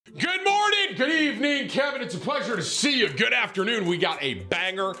Good morning, good evening, Kevin. It's a pleasure to see you. Good afternoon. We got a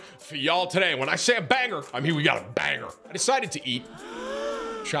banger for y'all today. When I say a banger, I mean we got a banger. I decided to eat,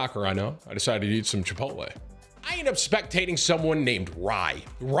 shocker, I know. I decided to eat some Chipotle. I ended up spectating someone named Rye.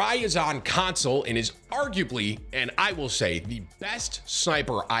 Rye is on console and is arguably, and I will say, the best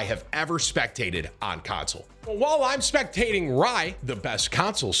sniper I have ever spectated on console. Well, while I'm spectating Rye, the best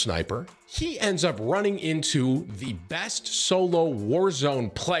console sniper, he ends up running into the best solo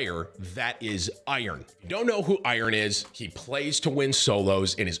Warzone player, that is Iron. If you don't know who Iron is, he plays to win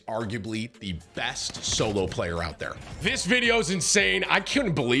solos and is arguably the best solo player out there. This video is insane. I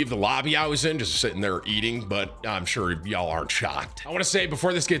couldn't believe the lobby I was in, just sitting there eating, but I'm sure y'all aren't shocked. I want to say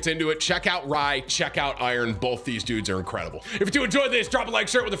before this gets into it, check out Rye, check out Iron. Both these dudes are incredible. If you do enjoy this, drop a like,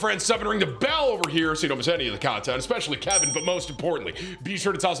 share it with a friend, sub and ring the bell over here so you don't miss any of the content, especially Kevin, but most importantly, be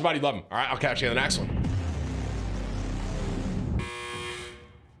sure to tell somebody you love them. All right, I'll catch you in the next one.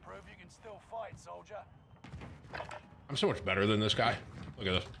 Prove you can still fight, soldier. I'm so much better than this guy. Look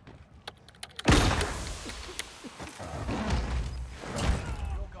at this.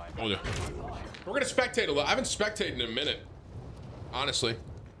 Oh, yeah. We're gonna spectate a lot. I haven't spectated in a minute, honestly.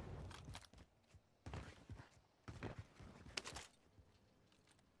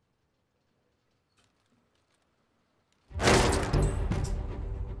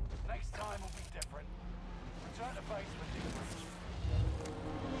 Next time will be different. Return to base with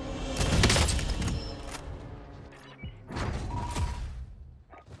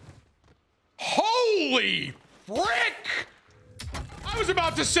Holy frick! I was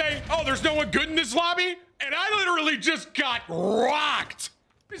about to say, oh, there's no one good in this lobby, and I literally just got rocked.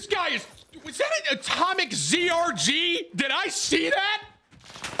 This guy is, was that an atomic ZRG? Did I see that?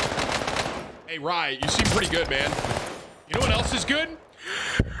 Hey, Rye, you seem pretty good, man. You know what else is good?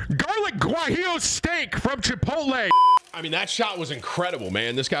 Garlic guajillo steak from Chipotle. I mean, that shot was incredible,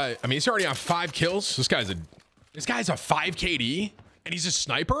 man. This guy, I mean, he's already on 5 kills. This guy's a 5 KD, and he's a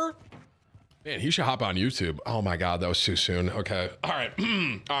sniper? Man, he should hop on YouTube. Oh my God, that was too soon. Okay, all right.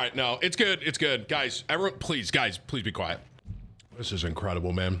 All right, no, it's good, it's good. Guys, everyone, please, guys, please be quiet. This is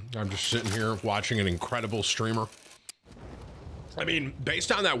incredible, man. I'm just sitting here watching an incredible streamer. I mean,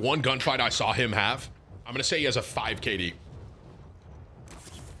 based on that one gunfight I saw him have, I'm gonna say he has a 5 KD.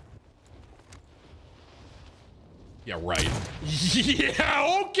 Yeah, right.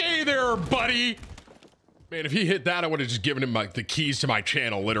 Yeah, okay there, buddy. Man, if he hit that, I would have just given him the keys to my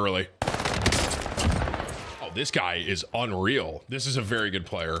channel, literally. Oh, this guy is unreal. This is a very good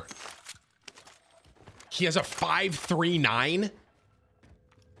player. He has a 5.39.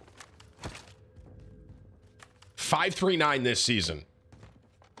 5.39 this season.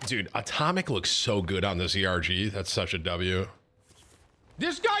 Dude, Atomic looks so good on this ERG. That's such a W.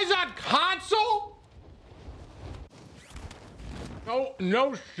 This guy's on console?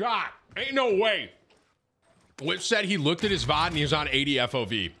 No shot. Ain't no way. Whips said he looked at his VOD and he was on 80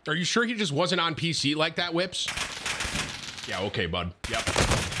 FOV. Are you sure he just wasn't on PC like that, Whips? Yeah, okay, bud. Yep.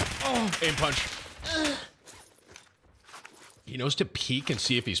 Oh, aim punch. He knows to peek and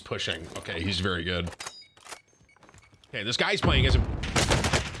see if he's pushing. Okay, he's very good. Okay, this guy's playing isn't.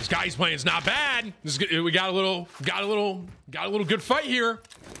 This guy's playing is not bad. This is good. We got a little good fight here.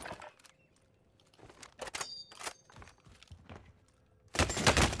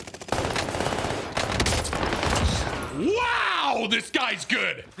 Wow, this guy's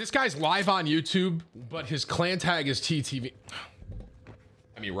good. This guy's live on YouTube, but his clan tag is TTV.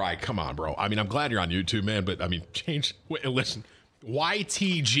 I mean, Rye, come on, bro. I mean, I'm glad you're on YouTube, man, but I mean, change, wait, listen.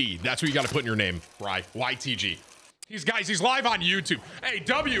 YTG, that's what you got to put in your name, Rye. YTG. He's live on YouTube. Hey,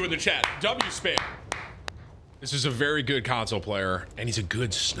 W in the chat. W spam. This is a very good console player, and he's a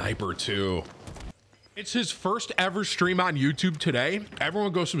good sniper, too. It's his first ever stream on YouTube today.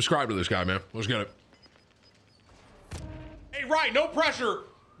 Everyone go subscribe to this guy, man. Let's get it. Hey, Rye, no pressure,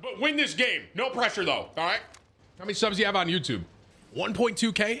 but win this game. No pressure, though, all right? How many subs do you have on YouTube?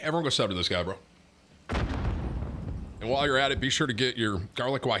 1.2K? Everyone go sub to this guy, bro. And while you're at it, be sure to get your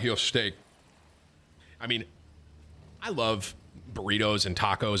garlic guajillo steak. I mean, I love burritos and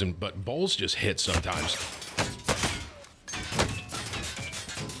tacos, but bowls just hit sometimes.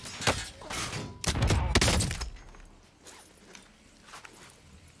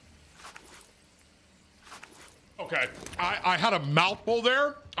 Okay, I had a mouthful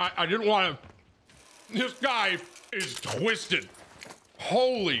there. I didn't want to. This guy is twisted.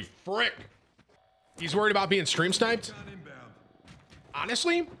 Holy frick. He's worried about being stream sniped?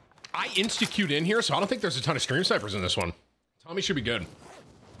 Honestly, I insta-queued in here, so I don't think there's a ton of stream snipers in this one. Tommy should be good.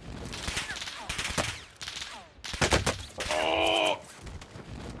 Oh.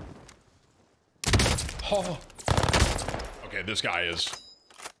 Oh. Okay, this guy is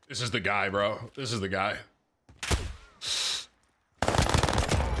This is the guy, bro. This is the guy.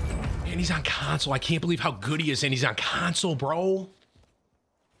 Man, he's on console. I can't believe how good he is, and he's on console, bro.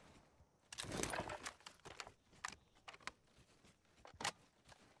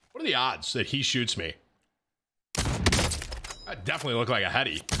 What are the odds that he shoots me? That definitely looked like a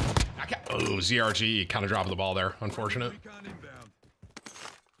heady. Oh, ZRG kind of dropping the ball there. Unfortunate.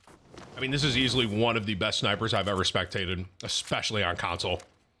 I mean, this is easily one of the best snipers I've ever spectated, especially on console.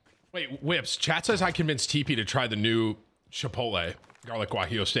 Wait, Whips, chat says I convinced TP to try the new Chipotle garlic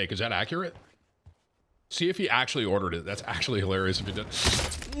guajillo steak. Is that accurate? See if he actually ordered it. That's actually hilarious if he did.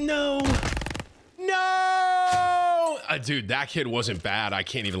 No. No! Dude, that kid wasn't bad. I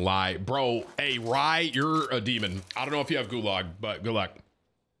can't even lie. Bro, hey, Rye, you're a demon. I don't know if you have gulag, but good luck.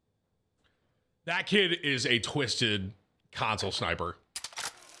 That kid is a twisted console sniper.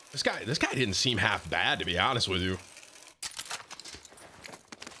 This guy didn't seem half bad, to be honest with you.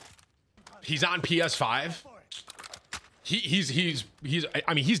 He's on PS5.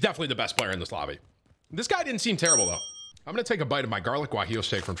 I mean, he's definitely the best player in this lobby. This guy didn't seem terrible though. I'm gonna take a bite of my garlic guajillo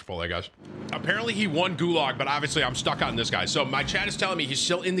steak from Chipotle, guys. Apparently he won gulag, but obviously I'm stuck on this guy. So my chat is telling me he's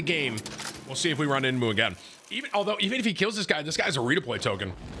still in the game. We'll see if we run into him again. Even if he kills this guy's a redeploy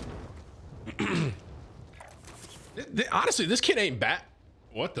token. Honestly, this kid ain't bad.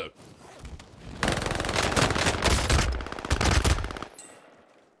 What the?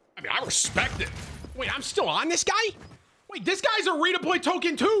 I mean, I respect it. Wait, I'm still on this guy? Wait, this guy's a redeploy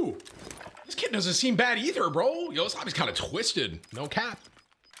token too. This kid doesn't seem bad either, bro. Yo, this lobby's kind of twisted. No cap.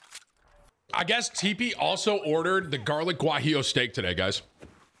 I guess TP also ordered the garlic guajillo steak today, guys.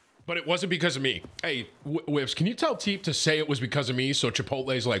 But it wasn't because of me. Hey, Whips, can you tell Teep to say it was because of me so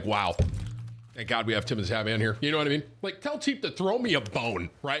Chipotle's like, wow. Thank God we have TimTheTatman here. You know what I mean? Like, tell Teep to throw me a bone,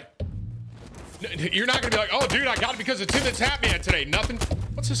 right? You're not gonna be like, oh, dude, I got it because of TimTheTatman today. Nothing.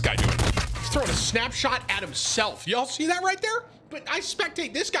 What's this guy doing? He's throwing a snapshot at himself. Y'all see that right there? But I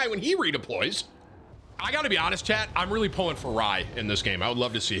spectate this guy when he redeploys. I gotta be honest, chat. I'm really pulling for Rye in this game. I would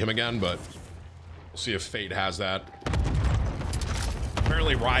love to see him again, but we'll see if fate has that.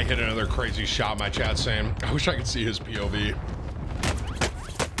 Apparently, Rye hit another crazy shot, my chat's saying. I wish I could see his POV.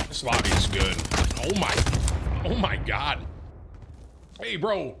 This lobby is good. Oh my God. Hey,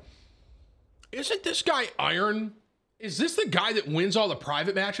 bro. Isn't this guy Iron? Is this the guy that wins all the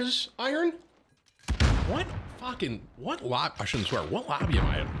private matches, Iron? What lobby? I shouldn't swear. What lobby am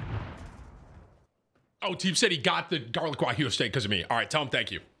I in? Oh, Teep said he got the garlic guajillo steak because of me. All right, tell him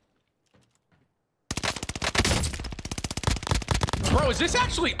thank you. Bro, is this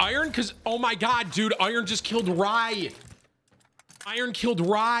actually Iron? Because, oh my God, dude, Iron just killed Rye. Iron killed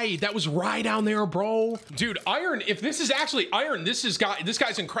Rye. That was Rye down there, bro. Dude, Iron, if this is actually Iron, this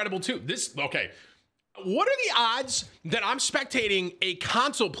guy's incredible too. Okay. What are the odds that I'm spectating a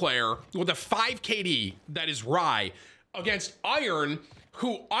console player with a 5 KD that is Rye against Iron,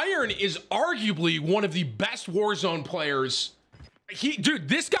 who Iron is arguably one of the best Warzone players. Dude,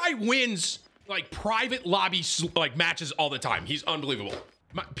 this guy wins like private lobby like matches all the time. He's unbelievable.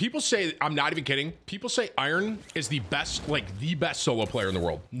 People say, I'm not even kidding. People say Iron is the best solo player in the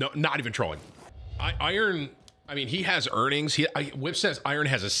world. No, not even trolling. Iron, I mean, he has earnings. Whip says Iron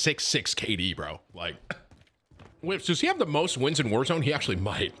has a 6'6" KD, bro. Like, Whips, does he have the most wins in Warzone? He actually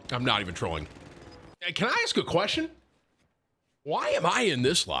might. I'm not even trolling. Hey, can I ask a question? Why am I in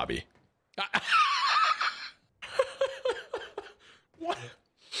this lobby?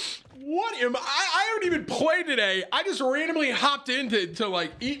 What am I haven't even played today. I just randomly hopped in to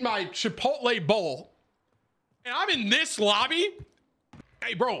like eat my Chipotle bowl. And I'm in this lobby?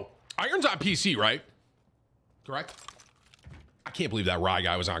 Hey, bro, Iron's on PC, right? Correct? I can't believe that Rye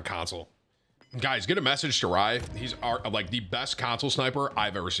guy was on console. Guys, get a message to Rye. He's like the best console sniper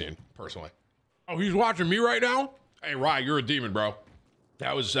I've ever seen, personally. Oh, he's watching me right now? Hey, Rye, you're a demon, bro.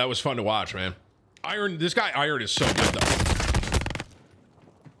 That was fun to watch, man. Iron, this guy Iron is so good, though.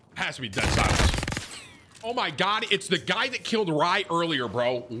 Has to be dead silence. Oh my God, it's the guy that killed Rye earlier,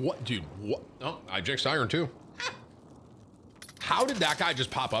 bro. What, dude, what? Oh, I jinxed Iron too. How did that guy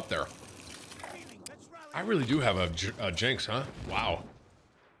just pop up there? I really do have a jinx, huh? Wow.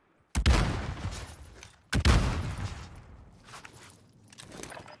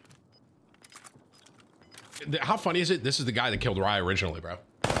 How funny is it? This is the guy that killed Rye originally, bro.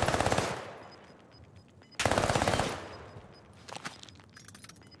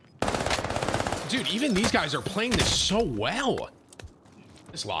 Dude, even these guys are playing this so well.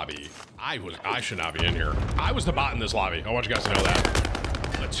 This lobby, I should not be in here. I was the bot in this lobby. I want you guys to know that.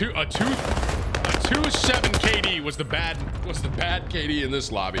 A 2.7 KD was the bad KD in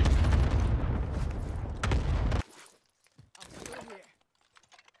this lobby.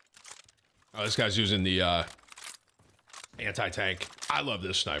 Oh, this guy's using the anti-tank. I love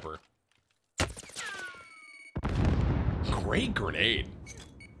this sniper. Great grenade.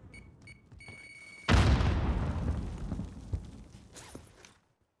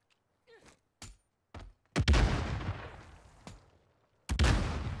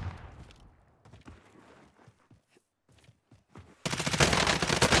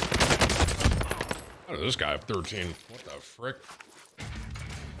 How did this guy have 13? What the frick?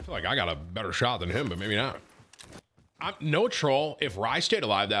 I feel like I got a better shot than him, but maybe not. I'm no troll. If Rye stayed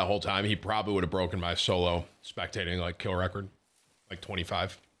alive that whole time, he probably would have broken my solo spectating like kill record. Like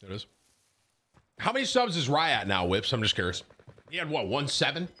 25. It is. How many subs is Rye at now, Whips? I'm just curious. He had what,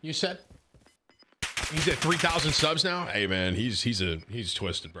 1.7, you said? He's at 3,000 subs now? Hey man, he's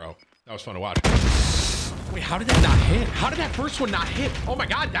twisted, bro. That was fun to watch. Wait, how did that not hit? How did that first one not hit? Oh my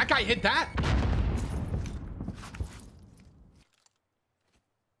god, that guy hit that?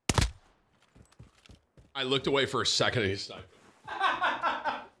 I looked away for a second and he sniped.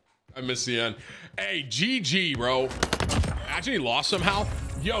 I missed the end. Hey, GG, bro. Imagine he lost somehow.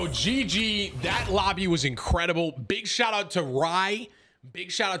 Yo, GG. That lobby was incredible. Big shout out to Rye.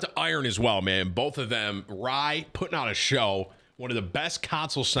 Big shout out to Iron as well, man. Both of them. Rye putting on a show. One of the best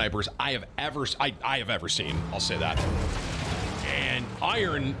console snipers I have ever seen. I'll say that. And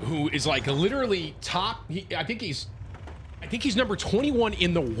Iron, who is like literally top. I think he's number 21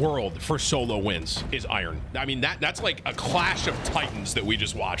 in the world for solo wins, is Iron. I mean, that's like a clash of titans that we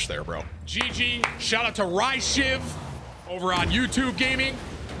just watched there, bro. GG. Shout out to Rye Shiv over on YouTube Gaming.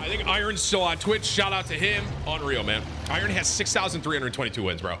 I think Iron's still on Twitch. Shout out to him. Unreal, man. Iron has 6,322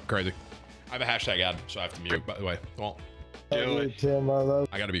 wins, bro. Crazy. I have a hashtag ad, so I have to mute, by the way. Well, Tim,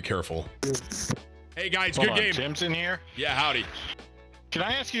 I got to be careful. Hey, guys, Hold good on, game. Tim's in here. Yeah, howdy. Can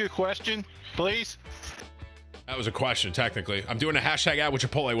I ask you a question, please? That was a question, technically. I'm doing a hashtag ad with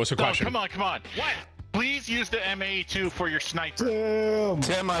Chipotle. What's the question? Come on. What? Please use the M82 for your sniper.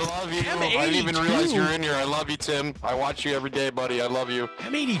 Tim, I love you. M82? I didn't even realize you're in here. I love you, Tim. I watch you every day, buddy. I love you.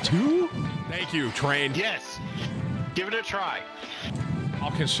 M82? Thank you, Train. Yes. Give it a try.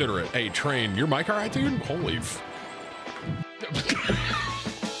 I'll consider it. Hey, Train, your mic all right, dude? Holy